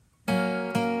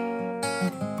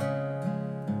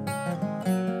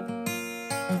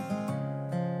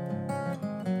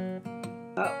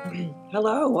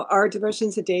Hello, our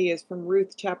devotion today is from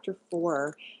Ruth chapter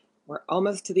 4. We're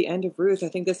almost to the end of Ruth. I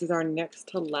think this is our next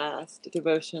to last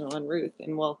devotion on Ruth,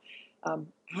 and we'll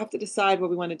have to decide what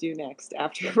we want to do next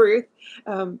after Ruth.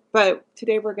 But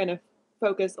today we're going to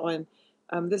focus on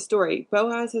this story.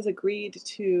 Boaz has agreed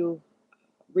to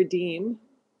redeem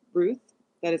Ruth,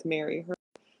 that is, marry her,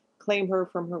 claim her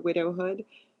from her widowhood.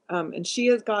 And she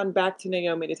has gone back to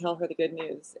Naomi to tell her the good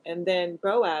news. And then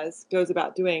Boaz goes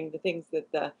about doing the things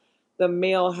that the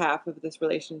male half of this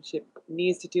relationship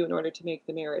needs to do in order to make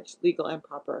the marriage legal and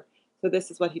proper. So this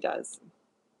is what he does.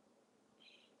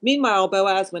 Meanwhile,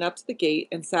 Boaz went up to the gate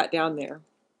and sat down there.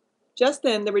 Just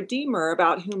then the Redeemer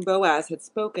about whom Boaz had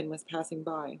spoken was passing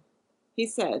by. He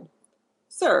said,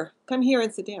 "Sir, come here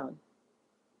and sit down."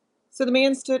 So the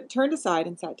man turned aside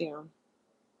and sat down.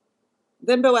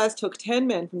 Then Boaz took 10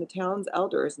 men from the town's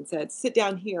elders and said, "Sit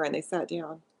down here," and they sat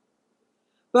down.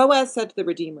 Boaz said to the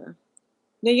Redeemer,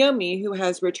 "Naomi, who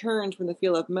has returned from the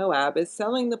field of Moab, is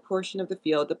selling the portion of the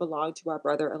field that belonged to our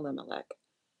brother Elimelech.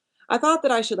 I thought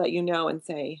that I should let you know and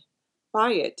say,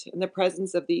 buy it in the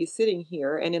presence of these sitting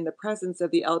here and in the presence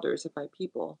of the elders of my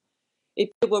people.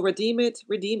 If you will redeem it,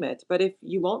 redeem it. But if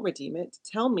you won't redeem it,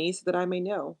 tell me so that I may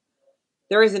know.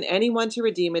 There isn't anyone to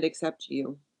redeem it except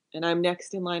you, and I'm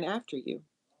next in line after you."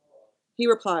 He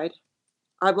replied,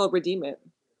 "I will redeem it."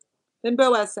 Then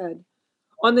Boaz said,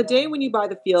 "On the day when you buy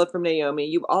the field from Naomi,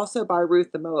 you also buy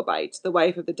Ruth the Moabite, the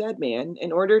wife of the dead man,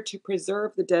 in order to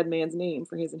preserve the dead man's name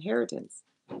for his inheritance."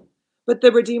 But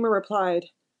the Redeemer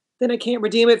replied, "Then I can't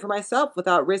redeem it for myself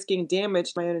without risking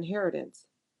damage to my own inheritance.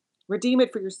 Redeem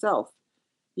it for yourself.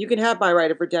 You can have my right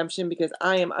of redemption because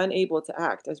I am unable to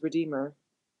act as Redeemer."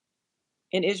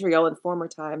 In Israel in former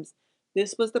times,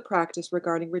 this was the practice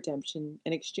regarding redemption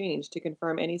and exchange to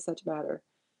confirm any such matter.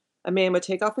 A man would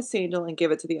take off a sandal and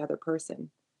give it to the other person.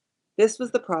 This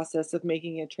was the process of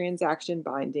making a transaction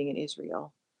binding in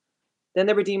Israel. Then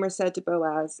the Redeemer said to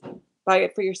Boaz, "Buy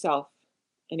it for yourself."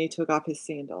 And he took off his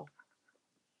sandal.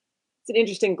 It's an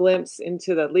interesting glimpse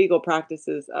into the legal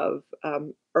practices of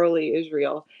early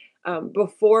Israel.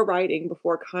 Before writing,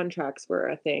 before contracts were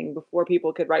a thing, before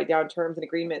people could write down terms and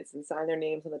agreements and sign their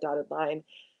names on the dotted line,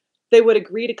 they would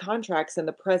agree to contracts in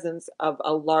the presence of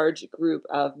a large group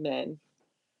of men.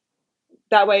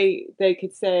 That way they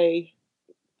could say,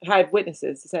 had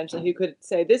witnesses essentially who could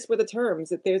say this were the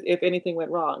terms if anything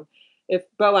went wrong. If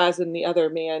Boaz and the other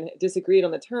man disagreed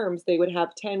on the terms, they would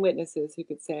have 10 witnesses who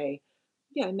could say,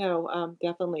 "Yeah, no,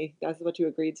 definitely, that's what you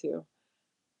agreed to."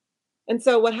 And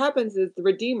so what happens is the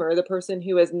Redeemer, the person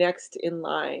who is next in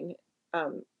line,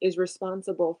 is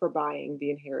responsible for buying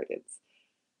the inheritance.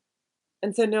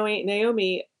 And so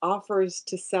Naomi offers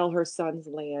to sell her son's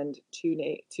land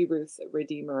to Ruth's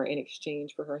Redeemer in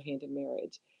exchange for her hand in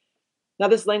marriage. Now,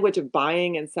 this language of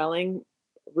buying and selling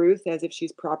Ruth as if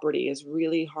she's property is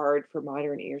really hard for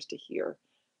modern ears to hear.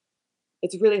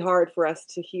 It's really hard for us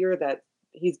to hear that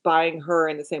he's buying her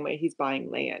in the same way he's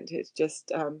buying land. It's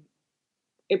just,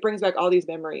 it brings back all these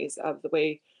memories of the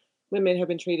way women have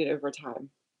been treated over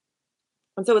time.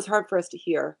 And so it's hard for us to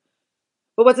hear.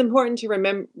 But what's important to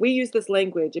remember, we use this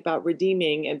language about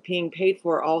redeeming and being paid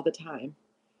for all the time.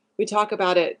 We talk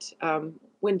about it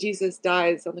when Jesus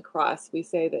dies on the cross. We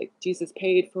say that Jesus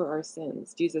paid for our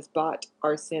sins. Jesus bought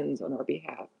our sins on our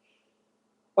behalf.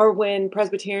 Or when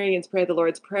Presbyterians pray the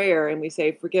Lord's Prayer and we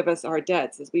say, "Forgive us our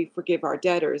debts as we forgive our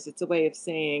debtors," it's a way of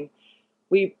saying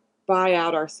we buy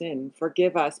out our sin.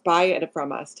 Forgive us, buy it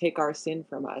from us, take our sin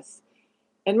from us.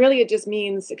 And really it just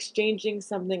means exchanging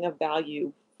something of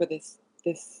value for this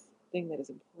thing that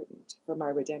is important for my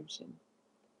redemption.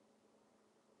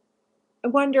 I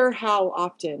wonder how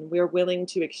often we're willing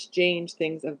to exchange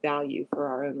things of value for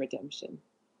our own redemption.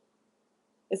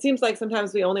 It seems like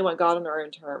sometimes we only want God on our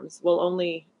own terms. We'll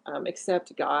only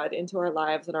accept God into our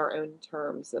lives on our own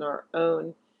terms, in our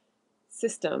own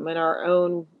system, in our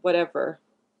own whatever.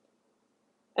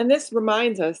 And this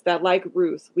reminds us that, like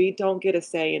Ruth, we don't get a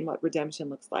say in what redemption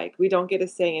looks like. We don't get a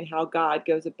say in how God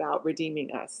goes about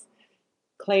redeeming us,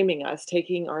 claiming us,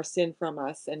 taking our sin from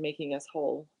us, and making us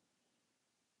whole.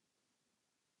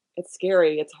 It's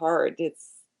scary. It's hard.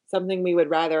 It's something we would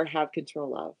rather have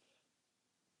control of.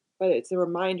 But it's a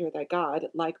reminder that God,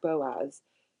 like Boaz,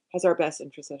 has our best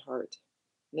interests at heart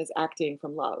and is acting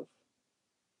from love.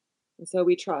 And so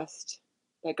we trust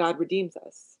that God redeems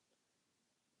us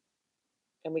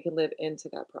and we can live into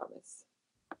that promise.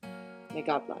 May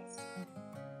God bless.